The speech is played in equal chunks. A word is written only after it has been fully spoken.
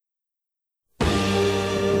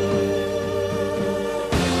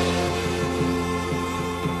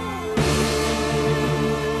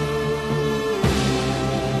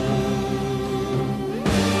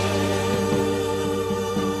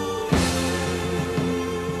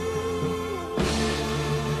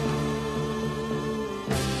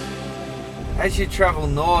As you travel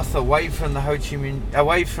north away from the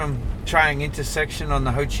away from Trang intersection on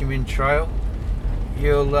the Ho Chi Minh Trail,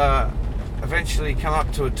 you'll eventually come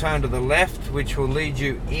up to a turn to the left, which will lead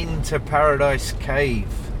you into Paradise Cave.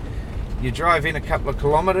 You drive in a couple of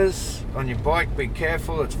kilometres on your bike. Be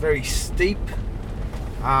careful; it's very steep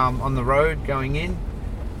on the road going in.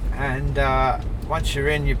 And once you're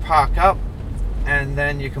in, you park up, and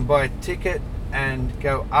then you can buy a ticket and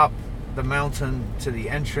go up the mountain to the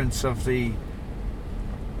entrance of the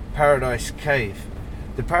Paradise Cave.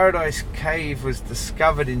 The Paradise Cave was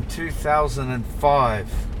discovered in 2005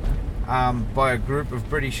 by a group of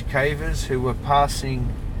British cavers who were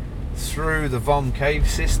passing through the Vom Cave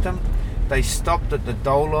system. They stopped at the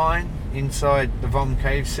Dole line inside the Vom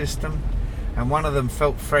Cave system, and one of them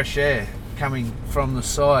felt fresh air coming from the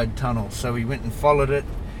side tunnel, so he went and followed it.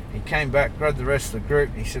 He came back, grabbed the rest of the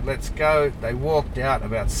group, he said, let's go. They walked out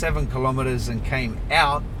about 7 kilometres and came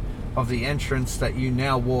out of the entrance that you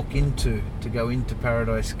now walk into to go into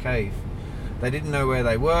Paradise Cave. They didn't know where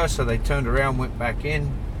they were, so they turned around, went back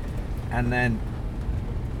in, and then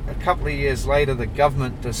a couple of years later the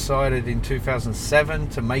government decided in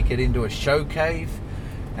 2007 to make it into a show cave,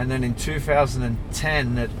 and then in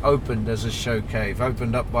 2010 it opened as a show cave,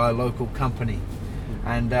 opened up by a local company.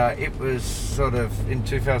 And it was sort of in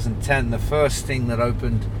 2010 the first thing that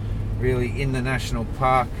opened really in the national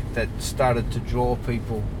park that started to draw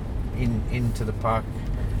people into the park.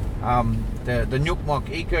 The Nhúc Mok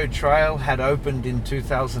Eco Trail had opened in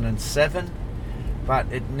 2007,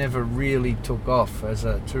 but it never really took off as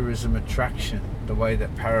a tourism attraction the way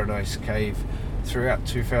that Paradise Cave. Throughout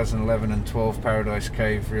 2011 and 12, Paradise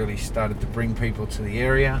Cave really started to bring people to the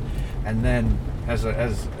area, and then as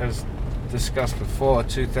discussed before,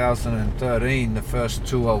 2013 the first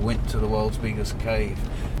tour went to the world's biggest cave.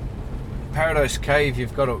 Paradise Cave,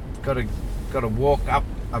 you've got to walk up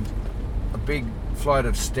a big flight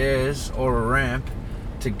of stairs or a ramp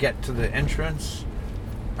to get to the entrance,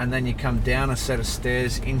 and then you come down a set of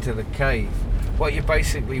stairs into the cave. What you're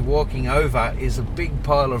basically walking over is a big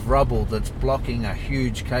pile of rubble that's blocking a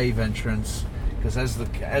huge cave entrance, because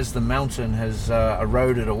as the mountain has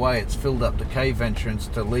eroded away, it's filled up the cave entrance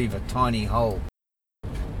to leave a tiny hole.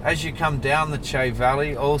 As you come down the Che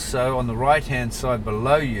Valley, also on the right hand side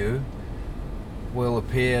below you will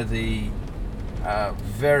appear the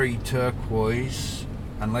very turquoise,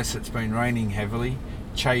 unless it's been raining heavily,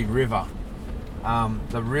 Che River.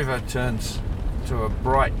 The river turns to a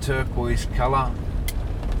bright turquoise colour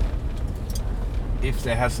if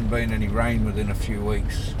there hasn't been any rain within a few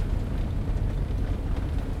weeks.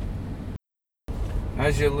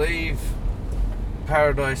 As you leave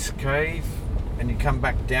Paradise Cave and you come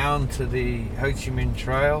back down to the Ho Chi Minh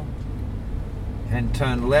Trail and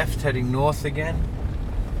turn left heading north again,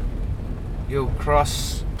 you'll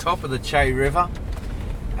cross top of the Che River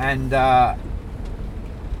and on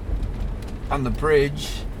the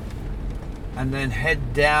bridge, and then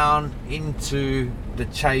head down into the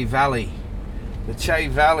Che Valley. The Che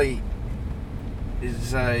Valley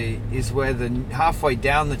is where halfway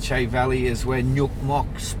down the Che Valley is where Nhúc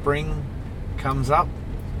Mok Spring comes up.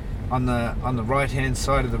 On the right hand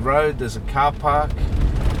side of the road there's a car park,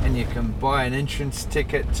 and you can buy an entrance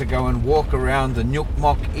ticket to go and walk around the Nhúc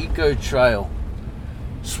Mok Eco Trail.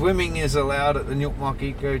 Swimming is allowed at the Nhúc Mok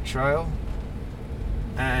Eco Trail,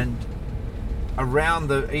 and around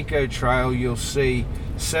the Eco Trail you'll see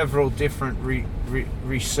several different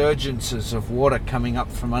resurgences of water coming up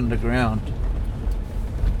from underground,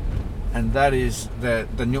 and that is the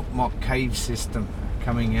Nhúc Mok cave system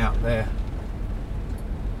coming out there.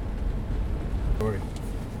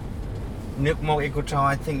 Nhúc Mok Eco Trail,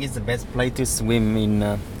 I think, is the best place to swim in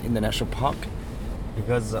the national park,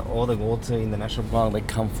 because all the water in the national park, they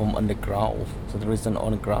come from underground. So there is an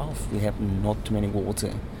underground, we have not too many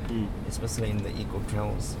water, especially in the eco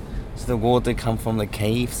trails. So the water come from the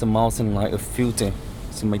caves, the mountain, like a filter,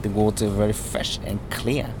 to make the water very fresh and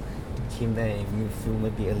clear. Came there, you feel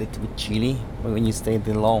maybe a little bit chilly, but when you stay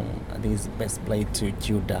there long, I think it's the best place to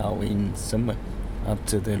chill down in summer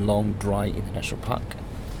after the long dry in the national park.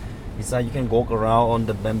 Besides, you can walk around on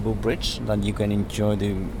the bamboo bridge, then you can enjoy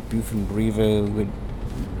the beautiful river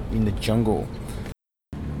in the jungle.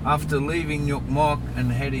 After leaving Nhúc Mok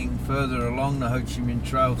and heading further along the Ho Chi Minh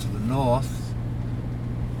Trail to the north,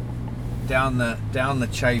 down the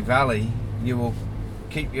Che Valley, you will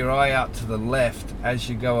keep your eye out to the left as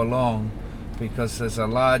you go along, because there's a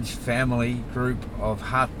large family group of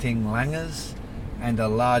Ha Ting Langers and a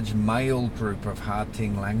large male group of Ha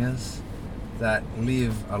Ting Langers that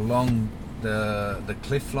live along the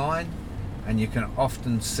cliff line, and you can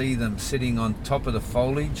often see them sitting on top of the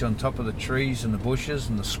foliage, on top of the trees and the bushes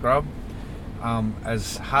and the scrub,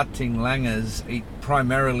 as Harting-Langers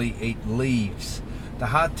primarily eat leaves. The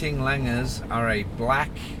Harting-Langers are a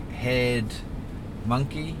black-haired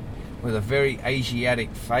monkey with a very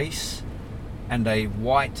Asiatic face and a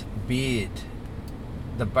white beard.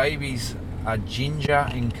 The babies are ginger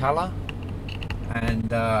in colour, and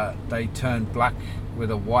they turn black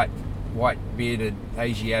with a white bearded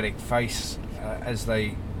Asiatic face as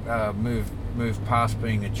they move past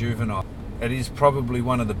being a juvenile. It is probably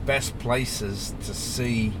one of the best places to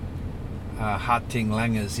see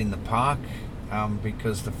Harting-Langers in the park,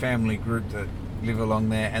 because the family group that live along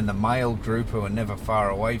there and the male group, who are never far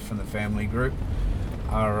away from the family group,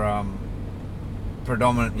 are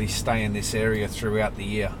predominantly stay in this area throughout the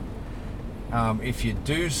year. If you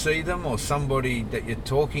do see them, or somebody that you're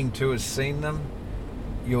talking to has seen them,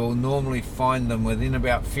 you'll normally find them within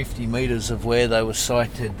about 50 metres of where they were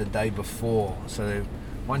sighted the day before. So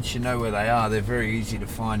once you know where they are, they're very easy to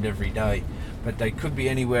find every day. But they could be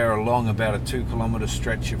anywhere along about a 2 kilometre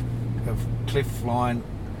stretch of cliff line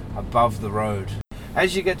above the road.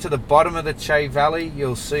 As you get to the bottom of the Che Valley,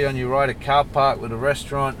 you'll see on your right a car park with a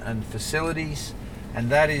restaurant and facilities,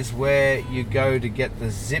 and that is where you go to get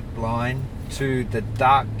the zip line to the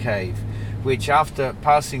Dark Cave, which, after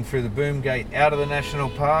passing through the boom gate out of the national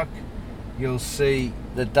park, you'll see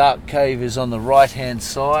the Dark Cave is on the right hand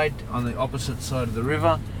side, on the opposite side of the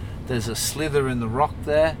river. There's a slither in the rock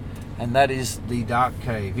there, and that is the Dark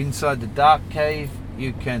Cave. Inside the Dark Cave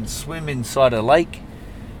you can swim inside a lake,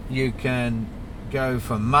 you can go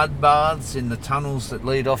for mud baths in the tunnels that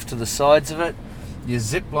lead off to the sides of it, you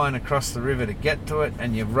zip line across the river to get to it,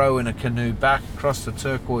 and you row in a canoe back across the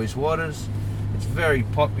turquoise waters. It's very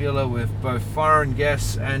popular with both foreign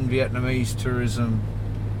guests and Vietnamese tourism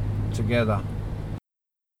together.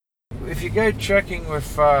 If you go trekking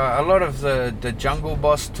with a lot of the Jungle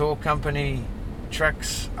Boss tour company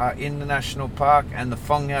treks are in the national park, and the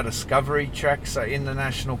Phong Nha Discovery treks are in the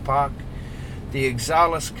national park. The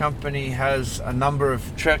Exalis company has a number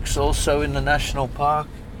of treks also in the national park,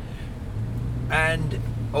 and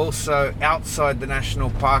also outside the national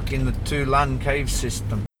park in the Tu Lan cave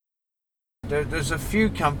system. There's a few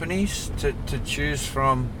companies to choose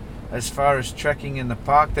from as far as trekking in the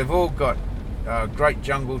park. They've all got great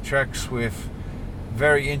jungle treks with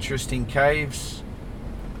very interesting caves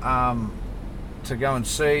to go and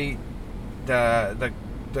see. The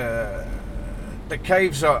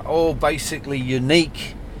caves are all basically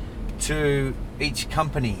unique to each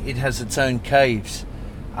company. It has its own caves.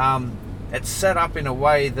 It's set up in a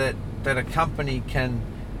way that a company can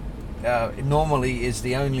normally is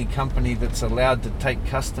the only company that's allowed to take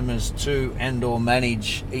customers to and or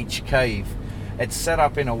manage each cave. It's set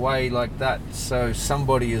up in a way like that, so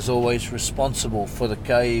somebody is always responsible for the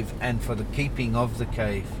cave and for the keeping of the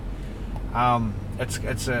cave.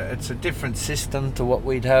 It's a different system to what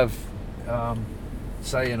we'd have,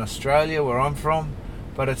 say, in Australia, where I'm from,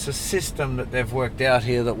 but it's a system that they've worked out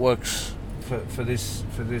here that works for this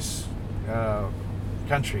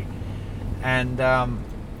country. And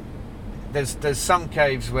there's some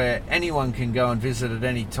caves where anyone can go and visit at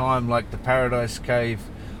any time, like the Paradise Cave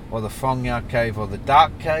or the Phong Nha Cave or the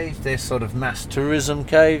Dark Cave. They're sort of mass tourism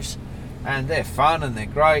caves, and they're fun and they're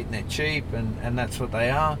great and they're cheap, and that's what they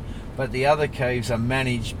are. But the other caves are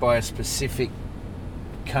managed by a specific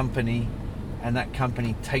company, and that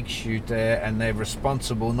company takes you there, and they're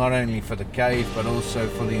responsible not only for the cave but also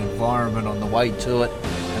for the environment on the way to it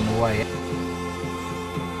and the way out.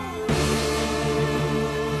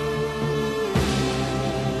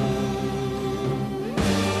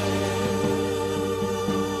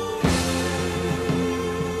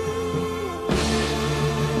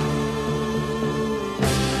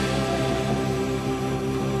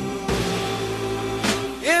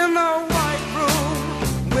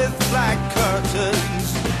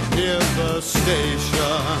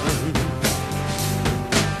 Station,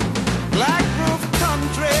 black roof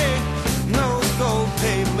country, no gold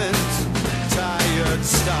pavements, tired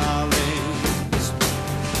starlings,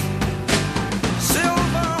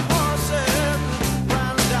 silver horses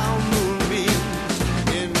ran down moonbeams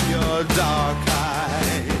in your dark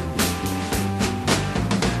eyes.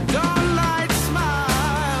 Dawnlight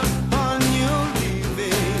smile on you,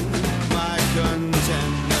 leaving my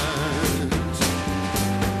contentment.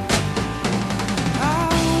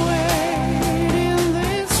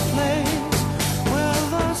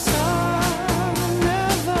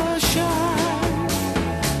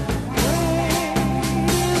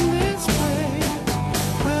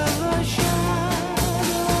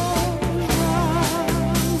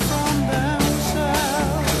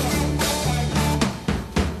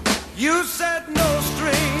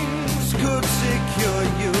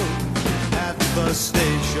 the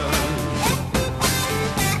station.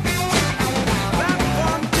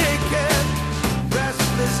 Platform ticket,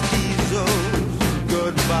 restless diesels,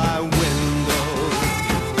 goodbye windows.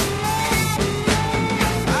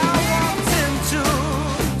 I walked into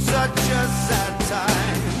such a sad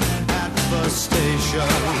time at the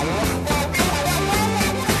station.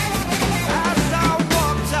 As I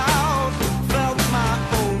walked out, felt my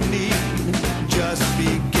own need just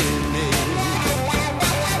beginning.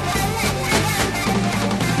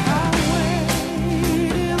 I wait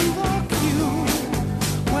in the queue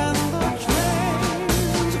when the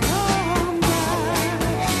trains come back.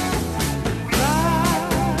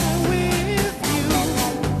 Lie with you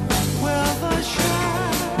where the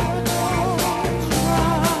shadows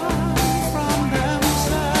run from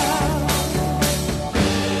themselves.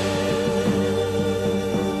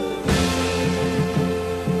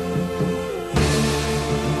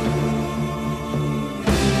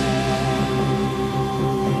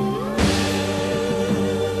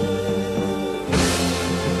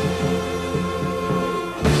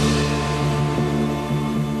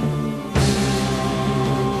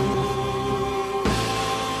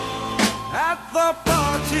 At the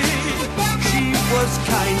party, she was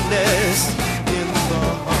kindness